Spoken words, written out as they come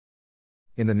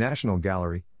In the National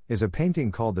Gallery is a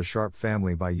painting called The Sharp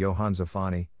Family by Johann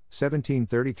Zaffani,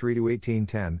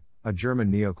 1733-1810, a German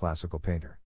neoclassical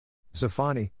painter.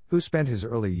 Zaffani, who spent his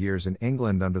early years in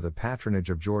England under the patronage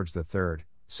of George III,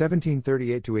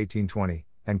 1738-1820,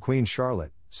 and Queen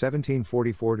Charlotte,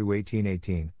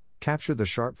 1744-1818, captured the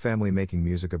Sharp family making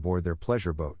music aboard their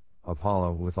pleasure boat,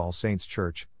 Apollo, with All Saints'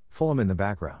 Church, Fulham in the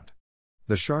background.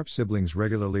 The Sharp siblings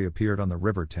regularly appeared on the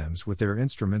River Thames with their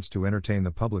instruments to entertain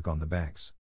the public on the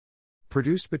banks.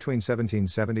 Produced between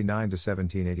 1779 to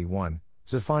 1781,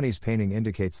 Zaffani's painting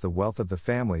indicates the wealth of the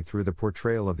family through the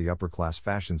portrayal of the upper-class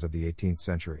fashions of the 18th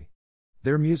century.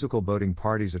 Their musical boating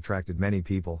parties attracted many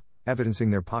people,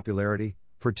 evidencing their popularity,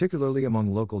 particularly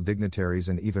among local dignitaries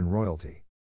and even royalty.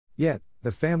 Yet,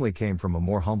 the family came from a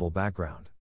more humble background.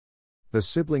 The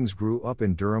siblings grew up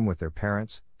in Durham with their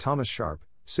parents, Thomas Sharp,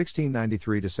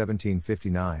 1693 to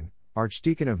 1759,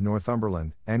 Archdeacon of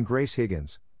Northumberland, and Grace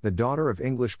Higgins, the daughter of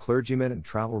English clergyman and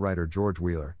travel writer George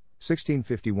Wheeler,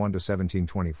 1651 to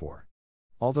 1724.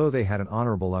 Although they had an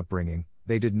honorable upbringing,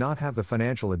 they did not have the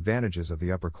financial advantages of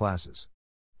the upper classes.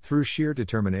 Through sheer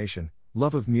determination,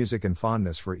 love of music and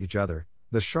fondness for each other,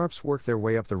 the Sharps worked their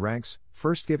way up the ranks,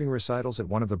 first giving recitals at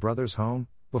one of the brothers' home,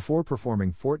 before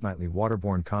performing fortnightly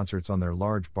waterborne concerts on their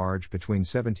large barge between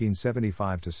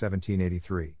 1775 to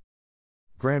 1783.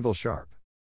 Granville Sharp.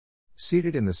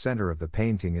 Seated in the center of the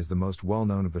painting is the most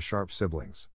well-known of the Sharp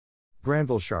siblings.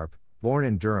 Granville Sharp, born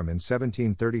in Durham in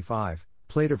 1735,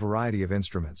 played a variety of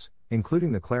instruments,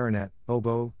 including the clarinet,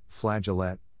 oboe,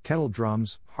 flageolet, kettle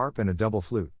drums, harp and a double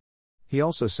flute. He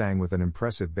also sang with an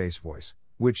impressive bass voice,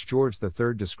 which George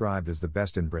III described as the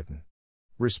best in Britain.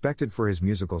 Respected for his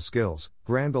musical skills,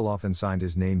 Granville often signed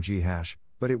his name G.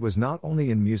 but it was not only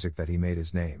in music that he made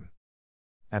his name.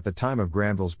 At the time of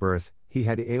Granville's birth, he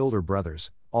had 8 older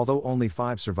brothers, although only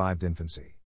 5 survived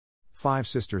infancy. 5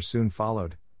 sisters soon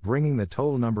followed, bringing the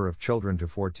total number of children to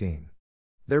 14.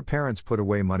 Their parents put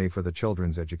away money for the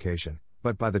children's education,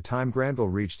 but by the time Granville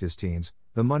reached his teens,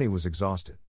 the money was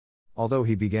exhausted. Although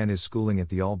he began his schooling at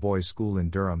the all-boys school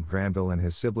in Durham, Granville and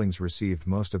his siblings received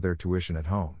most of their tuition at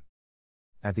home.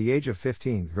 At the age of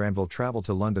 15, Granville traveled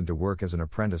to London to work as an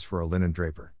apprentice for a linen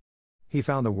draper. He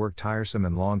found the work tiresome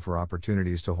and longed for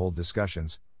opportunities to hold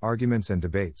discussions, arguments and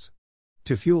debates.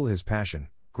 To fuel his passion,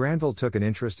 Granville took an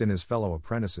interest in his fellow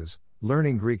apprentices,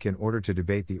 learning Greek in order to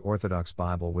debate the Orthodox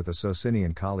Bible with a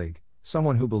Socinian colleague,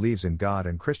 someone who believes in God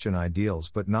and Christian ideals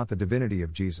but not the divinity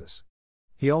of Jesus.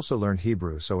 He also learned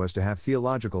Hebrew so as to have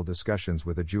theological discussions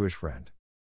with a Jewish friend.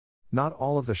 Not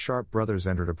all of the Sharp brothers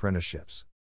entered apprenticeships.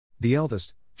 The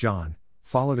eldest, John,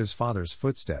 followed his father's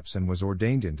footsteps and was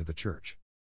ordained into the church.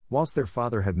 Whilst their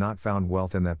father had not found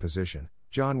wealth in that position,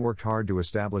 John worked hard to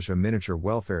establish a miniature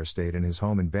welfare state in his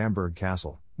home in Bamburgh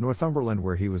Castle, Northumberland,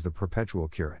 where he was the perpetual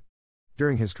curate.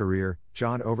 During his career,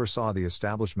 John oversaw the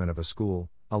establishment of a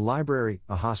school, a library,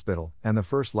 a hospital, and the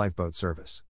first lifeboat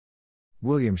service.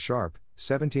 William Sharp,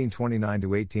 1729 to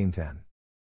 1810.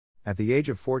 At the age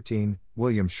of 14,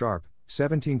 William Sharp,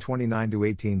 1729 to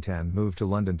 1810, moved to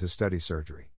London to study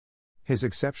surgery. His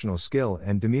exceptional skill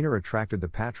and demeanor attracted the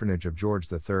patronage of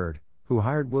George III, who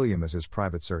hired William as his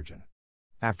private surgeon.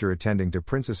 After attending to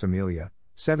Princess Amelia,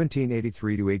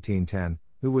 1783 to 1810,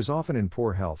 who was often in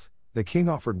poor health, the king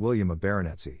offered William a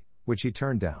baronetcy, which he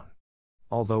turned down.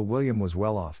 Although William was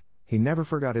well off, he never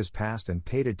forgot his past and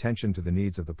paid attention to the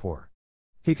needs of the poor.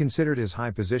 He considered his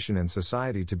high position in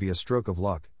society to be a stroke of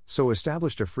luck, so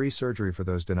established a free surgery for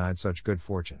those denied such good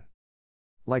fortune.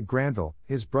 Like Granville,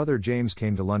 his brother James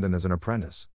came to London as an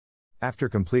apprentice. After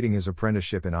completing his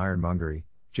apprenticeship in ironmongery,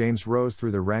 James rose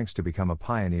through the ranks to become a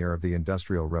pioneer of the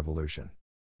Industrial Revolution.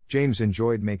 James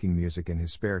enjoyed making music in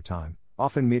his spare time,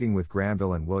 often meeting with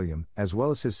Granville and William, as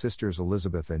well as his sisters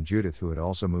Elizabeth and Judith, who had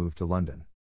also moved to London.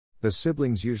 The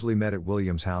siblings usually met at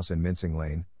William's house in Mincing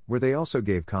Lane, where they also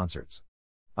gave concerts.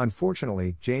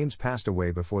 Unfortunately, James passed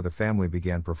away before the family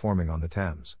began performing on the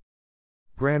Thames.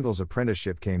 Granville's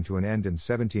apprenticeship came to an end in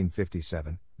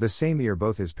 1757, the same year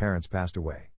both his parents passed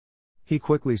away. He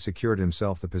quickly secured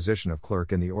himself the position of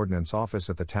clerk in the Ordnance Office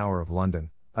at the Tower of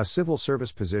London, a civil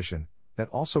service position that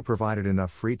also provided enough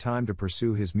free time to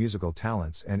pursue his musical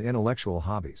talents and intellectual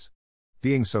hobbies.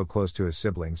 Being so close to his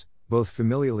siblings, both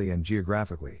familially and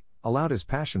geographically, allowed his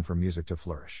passion for music to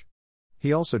flourish.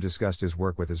 He also discussed his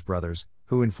work with his brothers,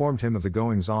 who informed him of the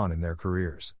goings-on in their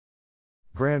careers.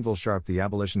 Granville Sharp, the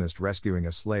abolitionist rescuing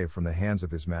a slave from the hands of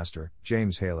his master,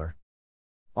 James Haler.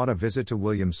 On a visit to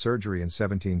William's surgery in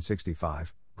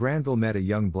 1765, Granville met a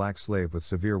young black slave with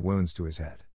severe wounds to his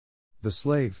head. The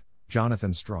slave,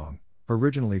 Jonathan Strong,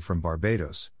 originally from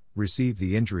Barbados, received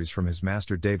the injuries from his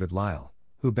master David Lyle,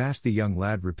 who bashed the young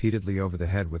lad repeatedly over the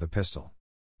head with a pistol.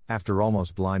 After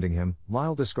almost blinding him,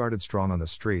 Lyle discarded Strong on the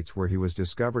streets, where he was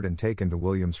discovered and taken to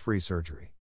William's free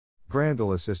surgery.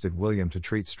 Granville assisted William to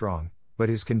treat Strong, but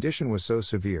his condition was so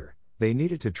severe, they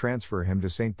needed to transfer him to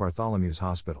St. Bartholomew's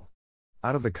Hospital.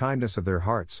 Out of the kindness of their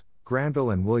hearts, Granville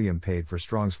and William paid for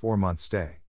Strong's 4-month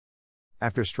stay.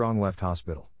 After Strong left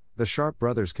hospital, the Sharp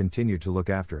brothers continued to look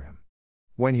after him.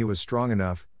 When he was strong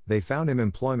enough, they found him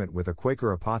employment with a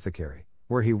Quaker apothecary,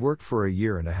 where he worked for a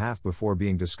year and a half before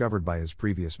being discovered by his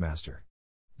previous master.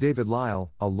 David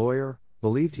Lyle, a lawyer,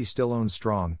 believed he still owned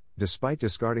Strong, despite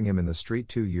discarding him in the street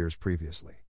 2 years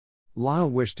previously. Lyle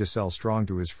wished to sell Strong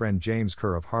to his friend James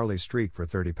Kerr of Harley Street for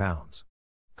 £30.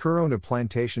 Kerr owned a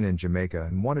plantation in Jamaica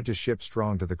and wanted to ship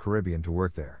Strong to the Caribbean to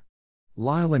work there.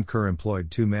 Lyle and Kerr employed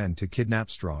 2 men to kidnap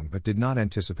Strong but did not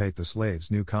anticipate the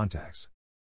slave's new contacts.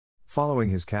 Following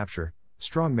his capture,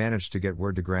 Strong managed to get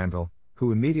word to Granville,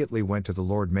 who immediately went to the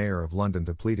Lord Mayor of London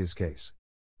to plead his case.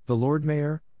 The Lord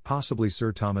Mayor, possibly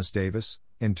Sir Thomas Davis,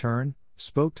 in turn,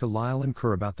 spoke to Lyle and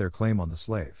Kerr about their claim on the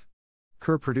slave.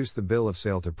 Kerr produced the bill of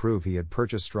sale to prove he had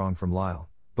purchased Strong from Lyle,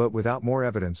 but without more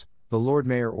evidence, the Lord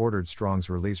Mayor ordered Strong's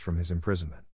release from his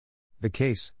imprisonment. The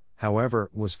case,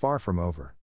 however, was far from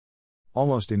over.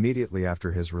 Almost immediately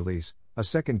after his release, a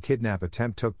second kidnap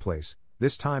attempt took place,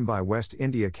 this time by West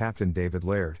India Captain David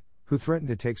Laird, who threatened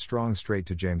to take Strong straight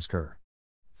to James Kerr.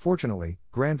 Fortunately,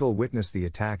 Granville witnessed the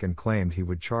attack and claimed he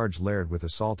would charge Laird with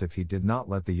assault if he did not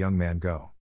let the young man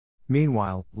go.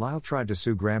 Meanwhile, Lyle tried to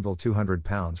sue Granville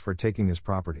 £200 for taking his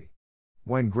property.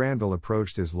 When Granville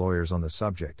approached his lawyers on the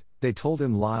subject, they told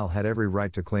him Lyle had every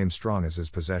right to claim Strong as his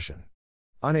possession.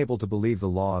 Unable to believe the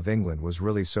law of England was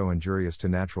really so injurious to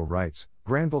natural rights,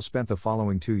 Granville spent the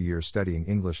following 2 years studying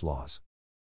English laws.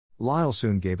 Lyle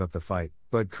soon gave up the fight,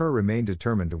 but Kerr remained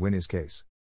determined to win his case.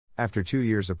 After 2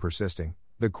 years of persisting,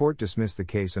 the court dismissed the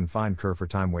case and fined Kerr for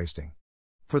time wasting.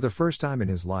 For the first time in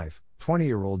his life,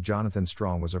 20-year-old Jonathan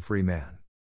Strong was a free man.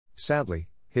 Sadly,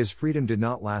 his freedom did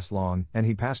not last long, and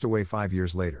he passed away 5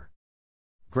 years later.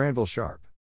 Granville Sharp.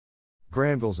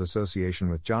 Granville's association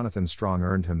with Jonathan Strong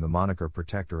earned him the moniker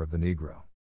Protector of the Negro.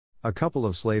 A couple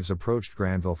of slaves approached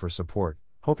Granville for support,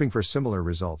 hoping for similar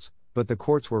results, but the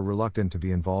courts were reluctant to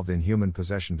be involved in human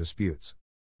possession disputes.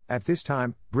 At this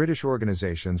time, British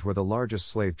organizations were the largest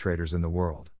slave traders in the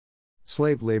world.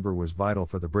 Slave labor was vital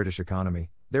for the British economy,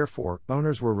 therefore,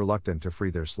 owners were reluctant to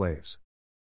free their slaves.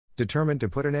 Determined to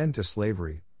put an end to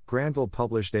slavery, Granville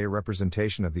published A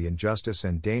Representation of the Injustice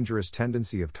and Dangerous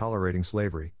Tendency of Tolerating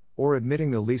Slavery, or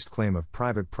Admitting the Least Claim of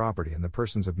Private Property in the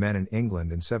Persons of Men in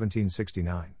England in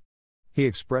 1769. He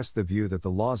expressed the view that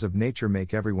the laws of nature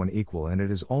make everyone equal and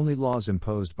it is only laws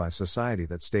imposed by society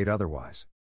that state otherwise.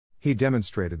 He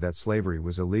demonstrated that slavery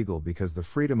was illegal because the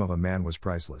freedom of a man was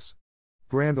priceless.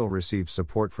 Granville received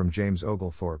support from James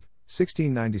Oglethorpe,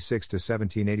 1696 to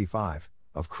 1785,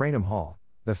 of Cranham Hall,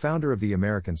 the founder of the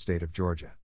American state of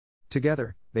Georgia.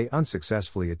 Together, they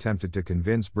unsuccessfully attempted to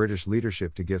convince British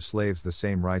leadership to give slaves the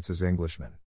same rights as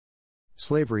Englishmen.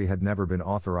 Slavery had never been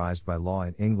authorized by law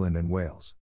in England and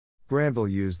Wales. Granville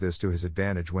used this to his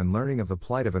advantage when learning of the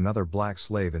plight of another black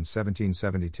slave in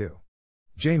 1772.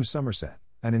 James Somerset,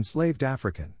 an enslaved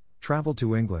African, traveled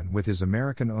to England with his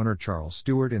American owner Charles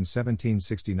Stewart in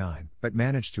 1769, but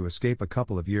managed to escape a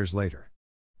couple of years later.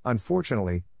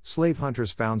 Unfortunately, slave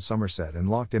hunters found Somerset and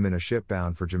locked him in a ship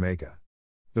bound for Jamaica.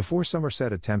 Before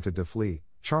Somerset attempted to flee,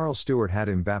 Charles Stewart had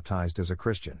him baptized as a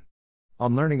Christian.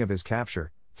 On learning of his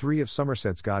capture, 3 of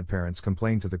Somerset's godparents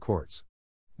complained to the courts.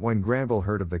 When Granville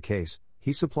heard of the case,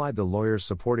 he supplied the lawyers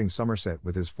supporting Somerset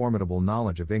with his formidable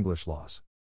knowledge of English laws.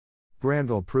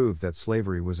 Granville proved that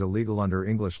slavery was illegal under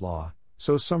English law,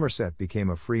 so Somerset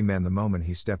became a free man the moment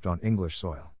he stepped on English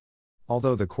soil.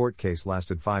 Although the court case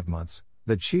lasted 5 months,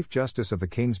 the Chief Justice of the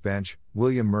King's Bench,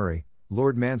 William Murray,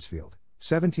 Lord Mansfield,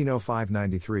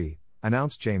 1705-93,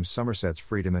 announced James Somerset's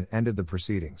freedom and ended the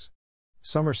proceedings.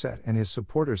 Somerset and his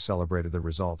supporters celebrated the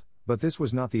result, but this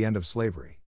was not the end of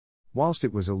slavery. Whilst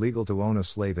it was illegal to own a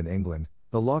slave in England,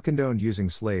 the law condoned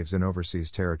using slaves in overseas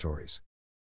territories.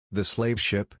 The slave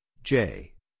ship,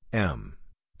 J. M.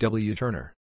 W.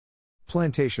 Turner.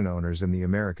 Plantation owners in the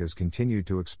Americas continued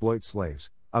to exploit slaves,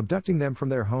 abducting them from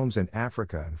their homes in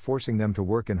Africa and forcing them to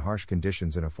work in harsh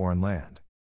conditions in a foreign land.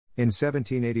 In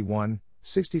 1781,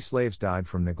 60 slaves died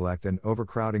from neglect and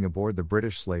overcrowding aboard the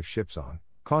British slave ship Song,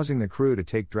 causing the crew to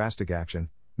take drastic action,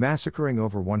 massacring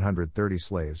over 130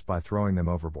 slaves by throwing them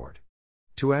overboard.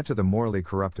 To add to the morally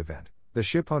corrupt event, the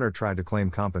shipowner tried to claim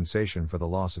compensation for the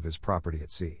loss of his property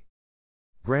at sea.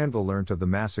 Granville learnt of the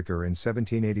massacre in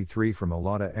 1783 from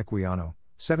Olaudah Equiano,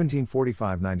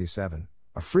 1745-97,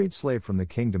 a freed slave from the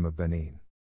Kingdom of Benin.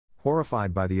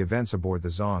 Horrified by the events aboard the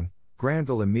Zong,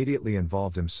 Granville immediately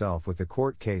involved himself with the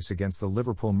court case against the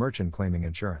Liverpool merchant claiming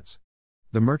insurance.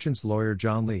 The merchant's lawyer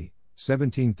John Lee,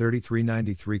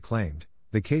 1733-93 claimed,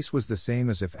 the case was the same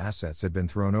as if assets had been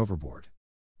thrown overboard.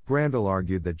 Granville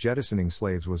argued that jettisoning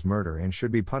slaves was murder and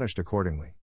should be punished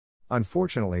accordingly.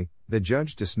 Unfortunately, the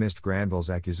judge dismissed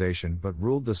Granville's accusation but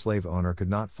ruled the slave owner could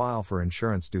not file for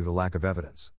insurance due to lack of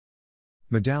evidence.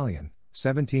 Medallion,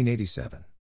 1787.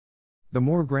 The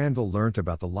more Granville learnt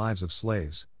about the lives of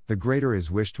slaves, the greater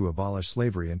his wish to abolish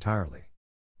slavery entirely.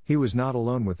 He was not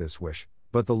alone with this wish,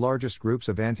 but the largest groups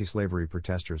of anti-slavery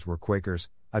protesters were Quakers,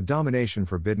 a domination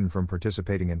forbidden from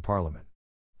participating in Parliament.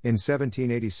 In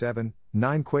 1787,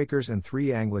 9 Quakers and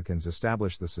 3 Anglicans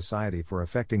established the Society for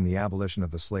Effecting the Abolition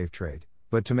of the Slave Trade,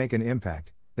 but to make an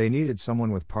impact, they needed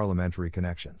someone with parliamentary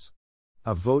connections.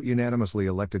 A vote unanimously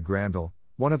elected Granville,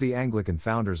 one of the Anglican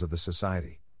founders of the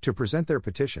Society, to present their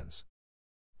petitions.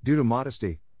 Due to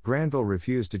modesty, Granville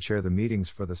refused to chair the meetings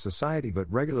for the Society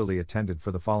but regularly attended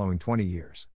for the following 20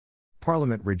 years.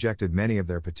 Parliament rejected many of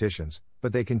their petitions,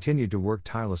 but they continued to work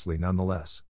tirelessly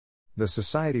nonetheless. The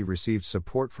Society received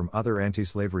support from other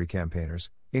anti-slavery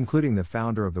campaigners, including the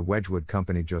founder of the Wedgwood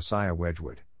Company Josiah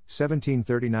Wedgwood,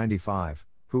 1730-95,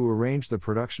 who arranged the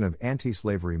production of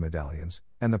anti-slavery medallions,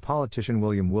 and the politician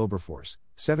William Wilberforce,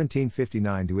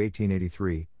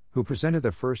 1759-1883, who presented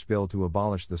the first bill to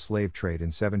abolish the slave trade in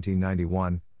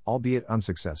 1791, albeit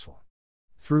unsuccessful.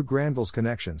 Through Granville's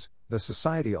connections, the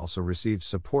Society also received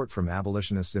support from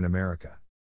abolitionists in America.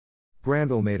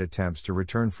 Granville made attempts to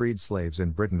return freed slaves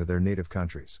in Britain to their native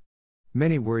countries.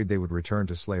 Many worried they would return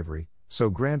to slavery, so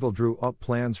Granville drew up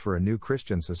plans for a new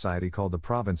Christian society called the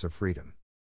Province of Freedom.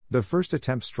 The first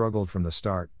attempt struggled from the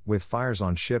start, with fires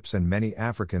on ships and many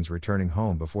Africans returning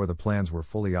home before the plans were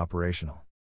fully operational.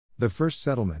 The first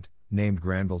settlement, named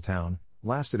Granville Town,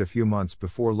 lasted a few months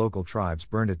before local tribes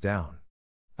burned it down.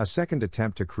 A second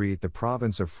attempt to create the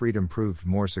Province of Freedom proved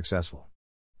more successful.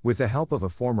 With the help of a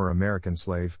former American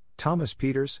slave, Thomas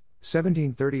Peters,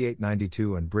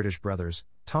 1738-92 and British brothers,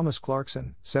 Thomas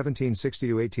Clarkson,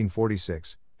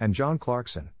 1760-1846, and John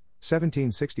Clarkson,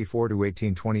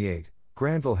 1764-1828,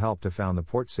 Granville helped to found the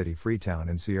port city Freetown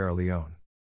in Sierra Leone.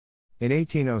 In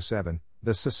 1807,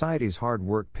 the Society's hard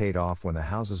work paid off when the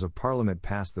Houses of Parliament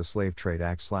passed the Slave Trade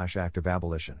Act/Act of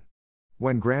Abolition.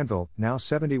 When Granville, now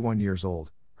 71 years old,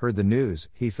 heard the news,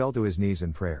 he fell to his knees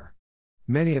in prayer.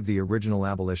 Many of the original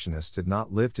abolitionists did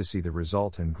not live to see the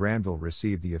result, and Granville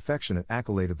received the affectionate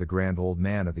accolade of the Grand Old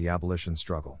Man of the abolition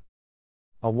struggle.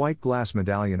 A white glass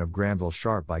medallion of Granville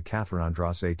Sharp by Catherine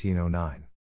Andros, 1809.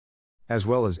 As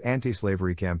well as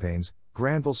anti-slavery campaigns,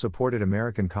 Granville supported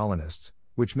American colonists,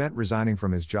 which meant resigning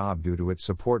from his job due to its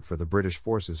support for the British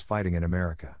forces fighting in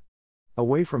America.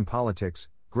 Away from politics,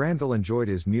 Granville enjoyed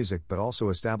his music but also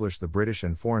established the British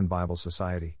and Foreign Bible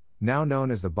Society, now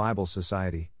known as the Bible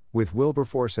Society, with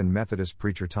Wilberforce and Methodist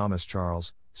preacher Thomas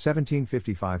Charles,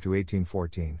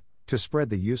 1755-1814, to spread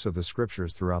the use of the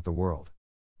Scriptures throughout the world.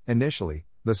 Initially,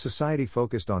 the Society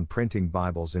focused on printing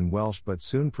Bibles in Welsh but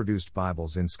soon produced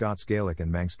Bibles in Scots Gaelic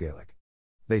and Manx Gaelic.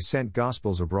 They sent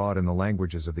Gospels abroad in the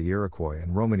languages of the Iroquois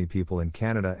and Romani people in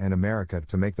Canada and America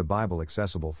to make the Bible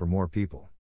accessible for more people.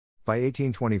 By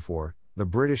 1824, the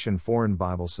British and Foreign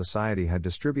Bible Society had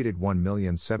distributed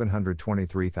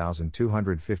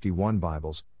 1,723,251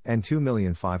 Bibles, and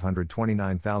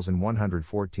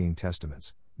 2,529,114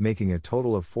 Testaments, making a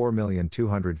total of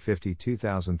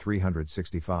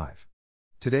 4,252,365.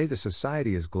 Today the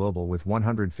Society is global with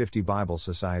 150 Bible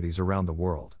societies around the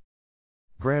world.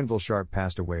 Granville Sharp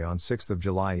passed away on 6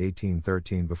 July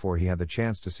 1813 before he had the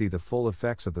chance to see the full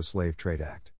effects of the Slave Trade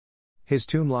Act. His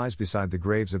tomb lies beside the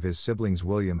graves of his siblings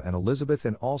William and Elizabeth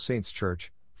in All Saints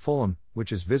Church, Fulham,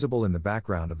 which is visible in the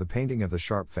background of the painting of the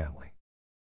Sharp family.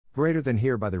 Greater than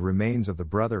here by the remains of the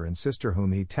brother and sister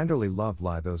whom he tenderly loved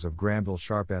lie those of Granville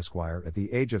Sharp Esquire. At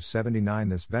the age of 79,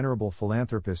 this venerable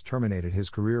philanthropist terminated his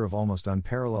career of almost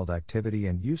unparalleled activity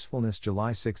and usefulness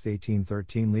July 6,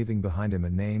 1813, leaving behind him a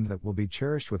name that will be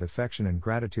cherished with affection and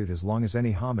gratitude as long as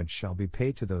any homage shall be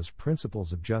paid to those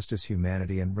principles of justice,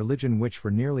 humanity and religion which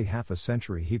for nearly half a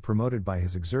century he promoted by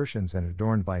his exertions and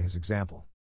adorned by his example.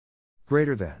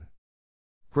 Greater than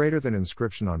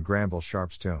inscription on Granville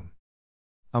Sharp's tomb.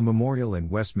 A memorial in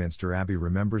Westminster Abbey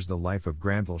remembers the life of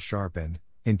Granville Sharp and,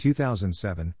 in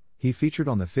 2007, he featured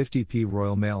on the 50p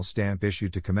Royal Mail stamp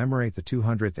issued to commemorate the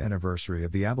 200th anniversary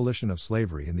of the abolition of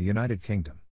slavery in the United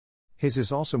Kingdom. His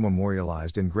is also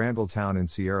memorialized in Granville Town in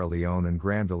Sierra Leone and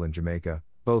Granville in Jamaica,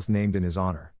 both named in his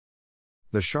honor.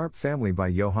 The Sharp Family by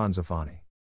Johann Zafani.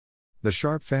 The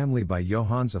Sharp Family by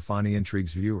Johann Zafani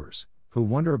intrigues viewers, who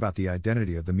wonder about the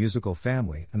identity of the musical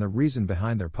family and the reason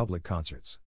behind their public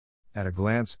concerts. At a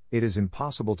glance, it is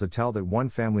impossible to tell that one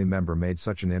family member made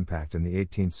such an impact in the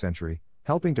 18th century,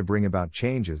 helping to bring about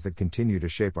changes that continue to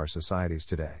shape our societies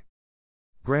today.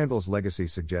 Granville's legacy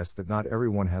suggests that not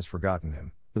everyone has forgotten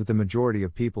him, but the majority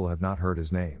of people have not heard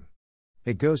his name.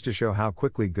 It goes to show how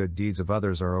quickly good deeds of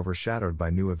others are overshadowed by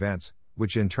new events,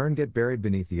 which in turn get buried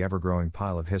beneath the ever-growing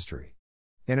pile of history.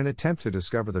 In an attempt to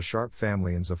discover the Sharp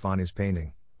family in Zafani's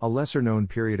painting, a lesser-known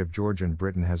period of Georgian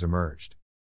Britain has emerged.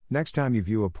 Next time you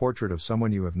view a portrait of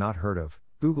someone you have not heard of,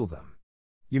 Google them.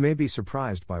 You may be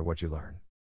surprised by what you learn.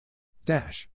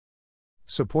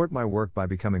 Support my work by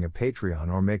becoming a Patreon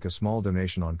or make a small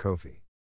donation on Ko-fi.